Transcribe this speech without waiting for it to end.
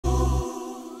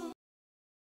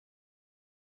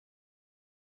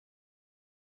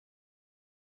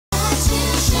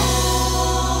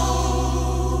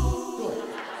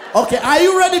Okay, are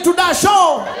you ready to dash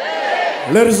off? Yeah.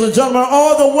 Ladies and gentlemen,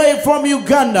 all the way from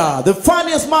Uganda, the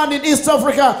funniest man in East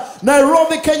Africa,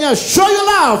 Nairobi, Kenya, show your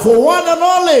love for one and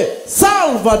only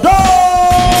Salvador!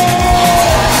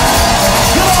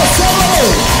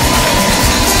 Salvador!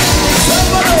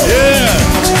 Salvador!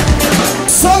 Yeah!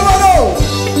 Salvador!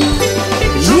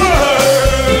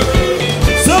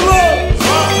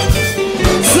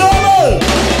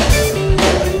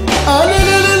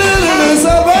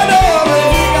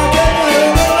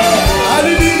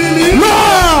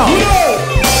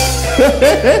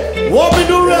 What we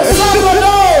do, Salvador?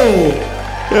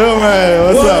 Yo, man,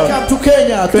 what's up? Welcome to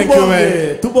Kenya. Thank you,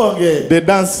 man. Tubonge. The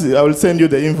dance, I will send you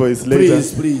the invoice later.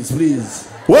 Please.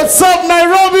 What's up,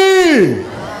 Nairobi?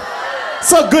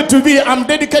 So good to be. I'm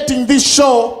dedicating this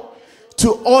show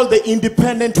to all the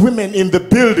independent women in the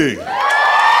building.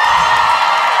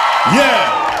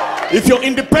 Yeah. If you're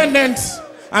independent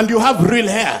and you have real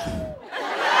hair,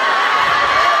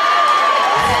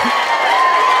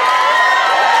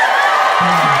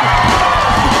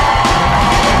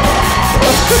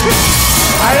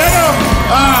 I don't know.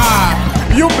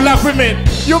 You black women,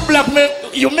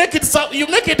 you make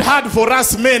it hard for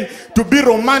us men to be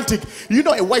romantic. You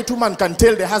know, a white woman can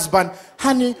tell the husband,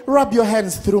 honey, rub your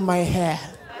hands through my hair.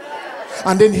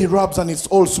 And then he rubs and it's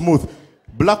all smooth.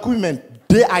 Black women,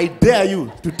 I dare you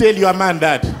to tell your man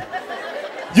that.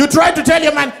 You try to tell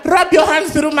your man, rub your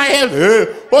hands through my hair. Hey,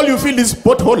 all you feel is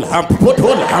pothole hump,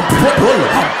 pothole hump, pothole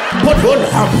hump, pothole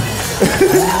hump.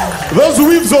 Those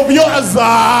weaves of yours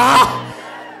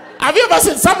have you ever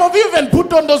seen, some of you even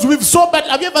put on those weaves so bad.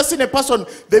 Have you ever seen a person,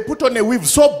 they put on a weave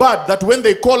so bad that when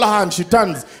they call her and she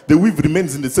turns, the weave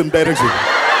remains in the same direction.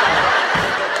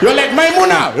 You're like,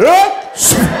 Maimuna,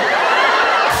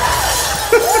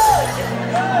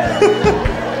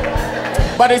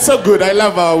 But it's so good. I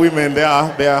love our women. They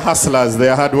are hustlers. They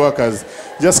are hard workers.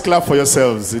 Just clap for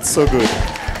yourselves. It's so good.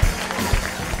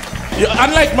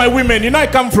 Unlike my women, you know, I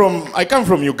come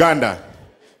from Uganda.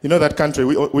 You know that country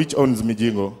which owns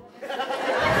Mijingo?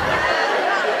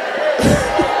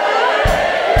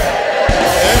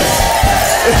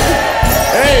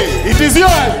 Hey, it is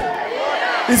yours.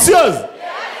 It's yours.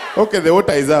 Okay, the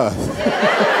water is ours.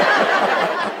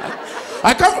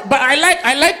 But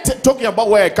I like talking about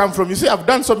where I come from. You see, I've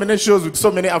done so many shows with so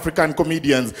many African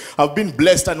comedians. I've been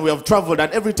blessed and we have traveled.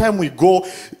 And every time we go,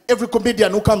 every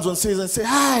comedian who comes on stage and say,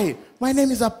 hi, my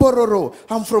name is Apororo.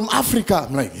 I'm from Africa.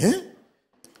 I'm like, eh?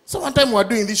 So one time we were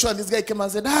doing this show and this guy came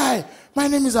and said, hi, my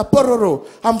name is Apororo.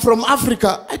 I'm from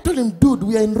Africa. I told him, dude,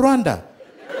 we are in Rwanda.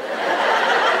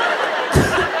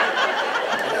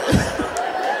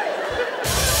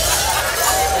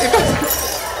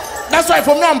 That's why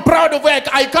for me, I'm proud of where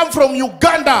I come from,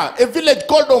 Uganda, a village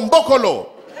called Ombokolo.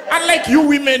 Unlike you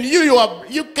women,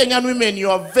 you Kenyan women, you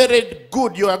are very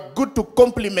good. You are good to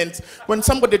compliment. When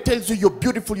somebody tells you you're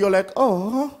beautiful, you're like,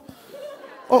 oh,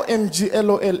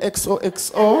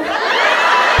 OMGLOLXOXO.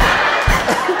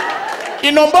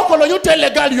 In Ombokolo, you tell a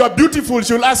girl you are beautiful,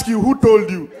 she'll ask you, who told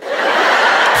you?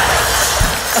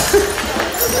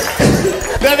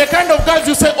 They're the kind of girls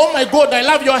you say, oh my God, I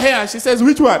love your hair. She says,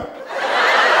 which one?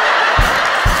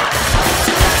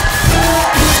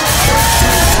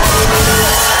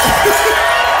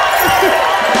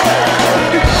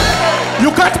 You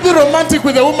can't be romantic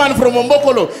with a woman from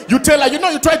Ombokolo. You tell her, you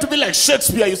know, you try to be like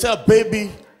Shakespeare. You say,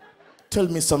 baby, tell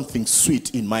me something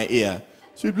sweet in my ear.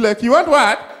 She'd be like, you want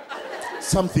what?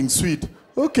 Something sweet.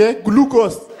 Okay,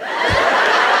 glucose.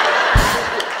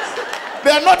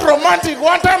 They are not romantic.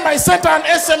 One time I sent her an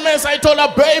SMS. I told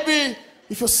her, baby,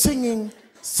 if you're singing,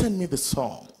 send me the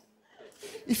song.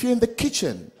 If you're in the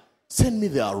kitchen, send me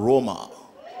the aroma.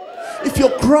 If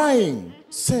you're crying,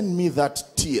 send me that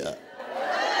tear.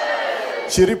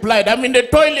 She replied, I'm in the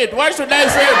toilet. Why should I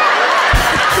say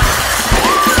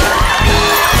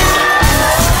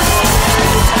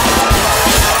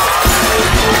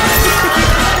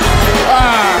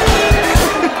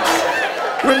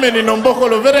Women in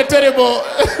Ombokolo, very terrible.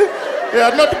 They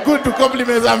are not good to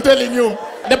compliments, I'm telling you.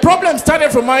 The problem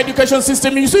started from our education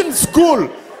system. You see, in school,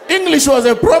 English was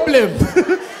a problem.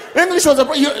 English was a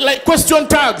problem. Like question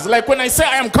tags. Like when I say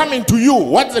I am coming to you,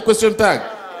 what's the question tag?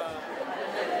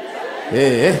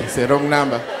 Hey, it's a wrong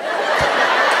number.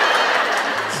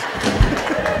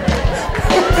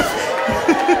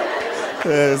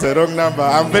 It's a wrong number.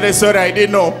 I'm very sorry, I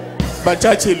didn't know. But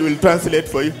Churchill will translate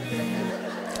for you.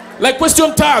 Like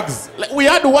question tags. Like we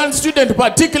had one student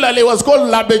particularly, it was called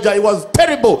Labeja. He was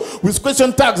terrible with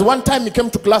question tags. One time he came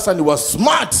to class and he was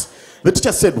smart. The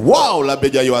teacher said, wow,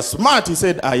 Labeja, you are smart. He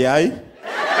said, aye, aye.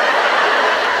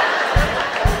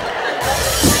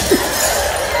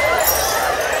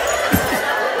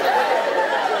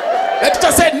 The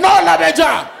teacher said, no,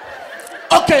 Labeja.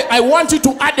 Okay, I want you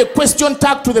to add a question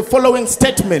tag to the following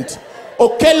statement.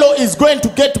 Okello is going to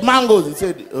get mangoes. He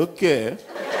said, okay.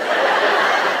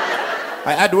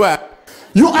 I add what?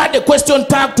 You add a question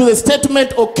tag to the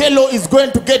statement, Okello is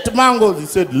going to get mangoes. He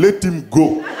said, let him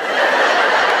go.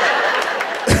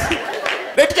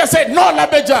 The teacher said, no,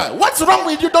 Labeja, what's wrong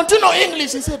with you? Don't you know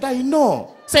English? He said, I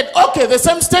know. He said, okay, the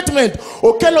same statement,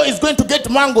 Okello is going to get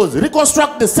mangoes.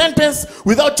 Reconstruct the sentence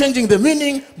without changing the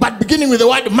meaning, but beginning with the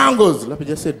word mangoes.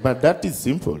 Labeja said, but that is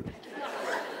simple.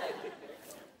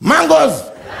 Mangoes!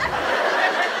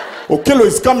 Okello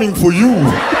is coming for you.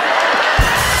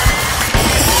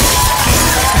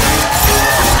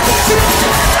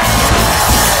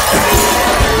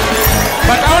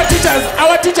 But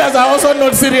our teachers are also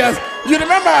not serious. You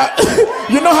remember,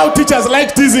 you know how teachers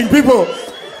like teasing people.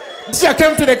 Teacher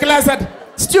came to the class and said,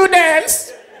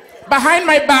 students, behind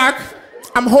my back,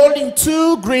 I'm holding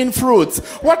 2 green fruits.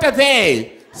 What are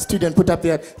they? Student put up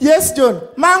their hand. Yes, John.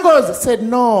 Mangoes. Said,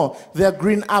 no, they're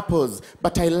green apples.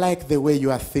 But I like the way you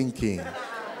are thinking.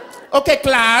 Okay,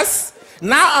 class.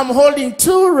 Now I'm holding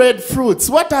 2 red fruits.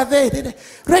 What are they?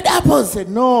 Red apples. Said,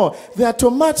 no, they are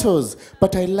tomatoes.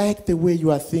 But I like the way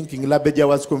you are thinking. Labeja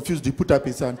was confused. He put up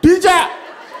his hand. Teacher!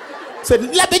 Said,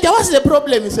 Labeja, what's the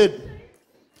problem? He said,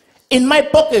 in my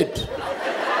pocket,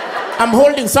 I'm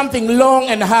holding something long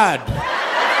and hard.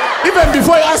 Even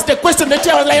before you asked the question, the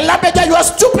teacher was like, Labeja, you are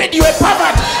stupid, you are a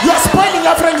pervert, you are spoiling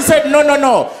your friend. He said, no, no,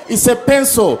 no, it's a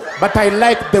pencil, but I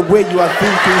like the way you are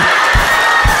thinking.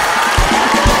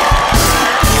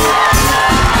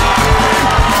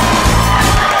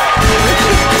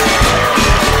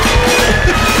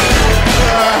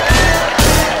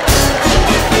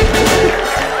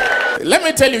 Let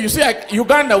me tell you, you see, like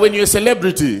Uganda, when you're a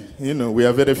celebrity, you know, we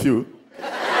are very few.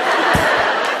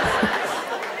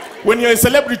 When you're a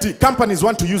celebrity, companies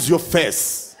want to use your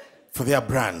face for their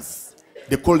brands.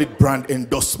 They call it brand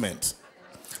endorsement.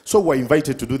 So we're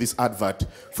invited to do this advert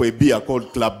for a beer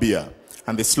called Club Beer.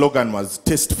 And the slogan was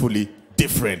tastefully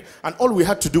different. And all we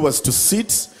had to do was to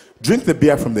sit, drink the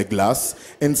beer from the glass,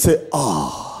 and say,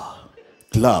 ah,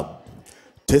 Club,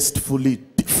 tastefully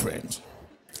different.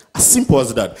 As simple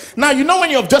as that. Now, you know when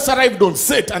you have just arrived on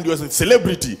set and you're a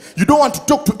celebrity, you don't want to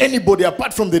talk to anybody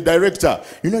apart from the director.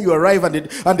 You know, you arrive and the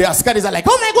Ascaris are like,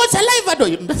 oh my God,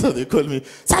 Salvador. That's what they call me.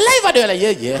 Salvador. You're like, yeah,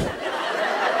 yeah.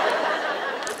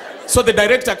 So the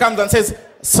director comes and says,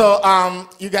 so,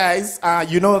 you guys,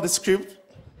 you know the script?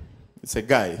 It's a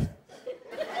guy.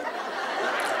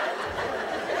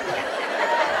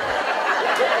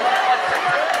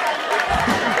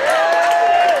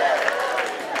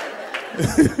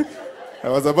 I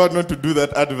was about not to do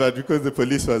that advert because the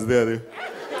police was there.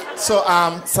 So,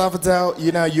 Salvador,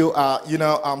 you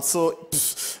know, I'm so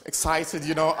excited,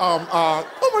 you know. Oh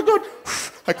my God,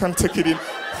 I can't take it in.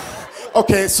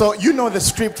 Okay, so you know the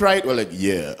script, right? We're like,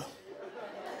 yeah.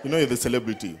 You know you're the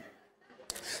celebrity.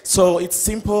 So it's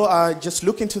simple, just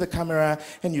look into the camera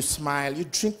and you smile, you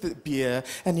drink the beer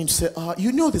and you say,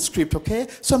 you know the script, okay?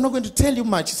 So I'm not going to tell you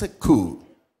much. It's like, cool.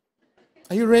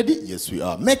 Are you ready? Yes, we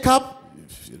are. Makeup.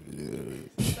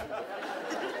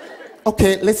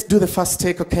 Okay, let's do the first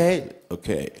take, okay?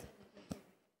 Okay.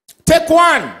 Take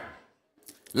 1.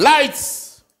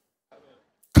 Lights.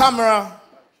 Camera.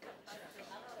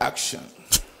 Action.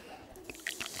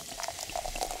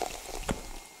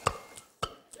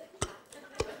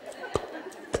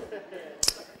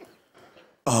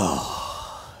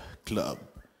 Club.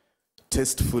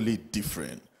 Tastefully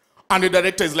different. And the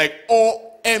director is like,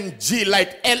 OMG,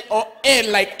 like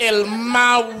LOL, like El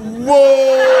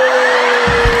Whoa.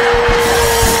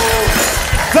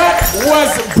 That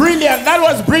was brilliant. That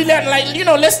was brilliant. Like, you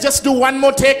know, let's just do one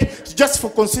more take just for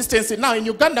consistency. Now, in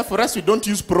Uganda, for us, we don't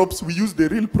use props. We use the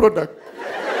real product.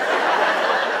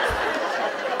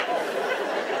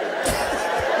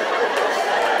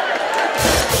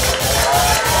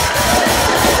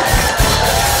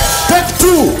 Take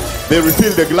 2. They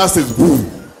refill the glasses.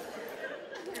 Boom.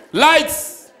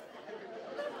 Lights.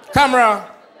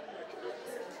 Camera.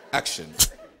 Action.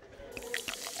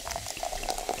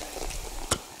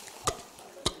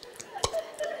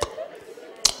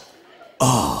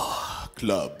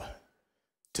 Club.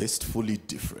 Tastefully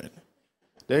different.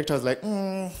 Director was like,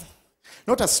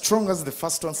 not as strong as the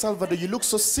first one. Salvador, you look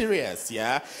so serious,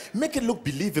 yeah? Make it look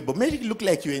believable. Make it look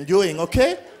like you're enjoying,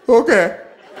 okay? Okay.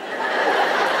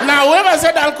 Now, whoever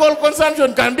said alcohol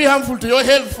consumption can be harmful to your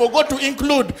health forgot to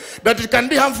include that it can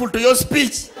be harmful to your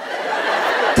speech.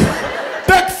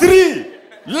 Take 3.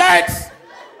 Lights.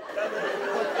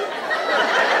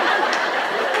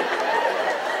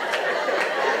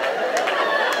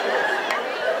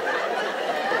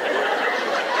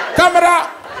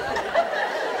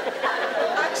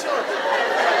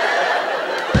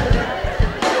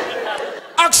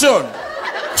 Action.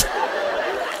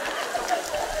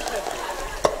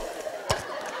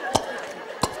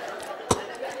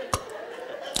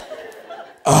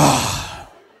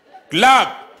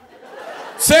 Clap.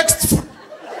 Sex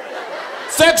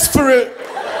for it.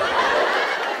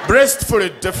 Breast for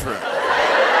it different.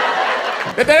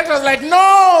 The director was like,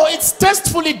 no, it's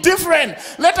tastefully different.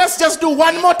 Let us just do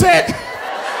one more take.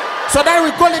 So then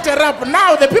we call it a rap.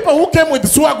 Now the people who came with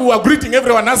swag who are greeting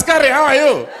everyone, Askari, how are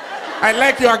you? I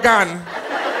like your gun.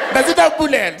 Does it have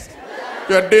bullets?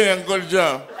 You're doing a good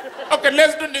job. Okay,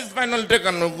 let's do this final take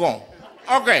and we'll go.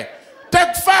 Okay,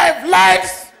 take 5,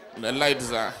 lights. The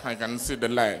lights are, I can see the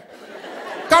light.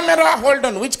 Camera, hold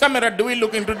on. Which camera do we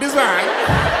look into? This one?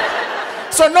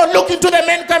 So no, look into the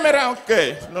main camera.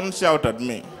 Okay, don't shout at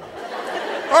me.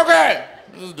 Okay,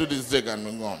 let's do this take and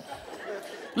we'll go.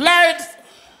 Lights.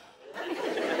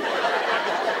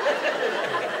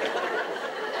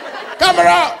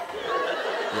 Camera.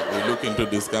 We look into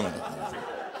this camera.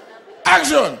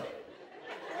 Action.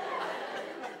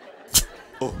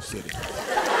 Oh, sorry.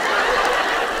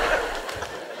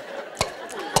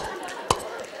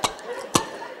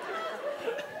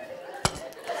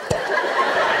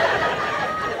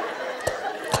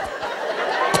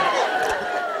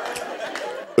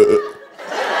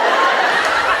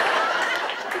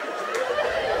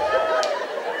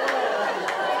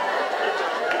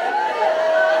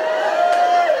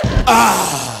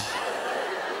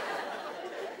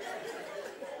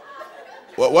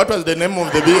 What was the name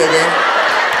of the bee again?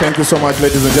 Thank you so much,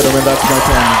 ladies and gentlemen. That's my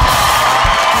time.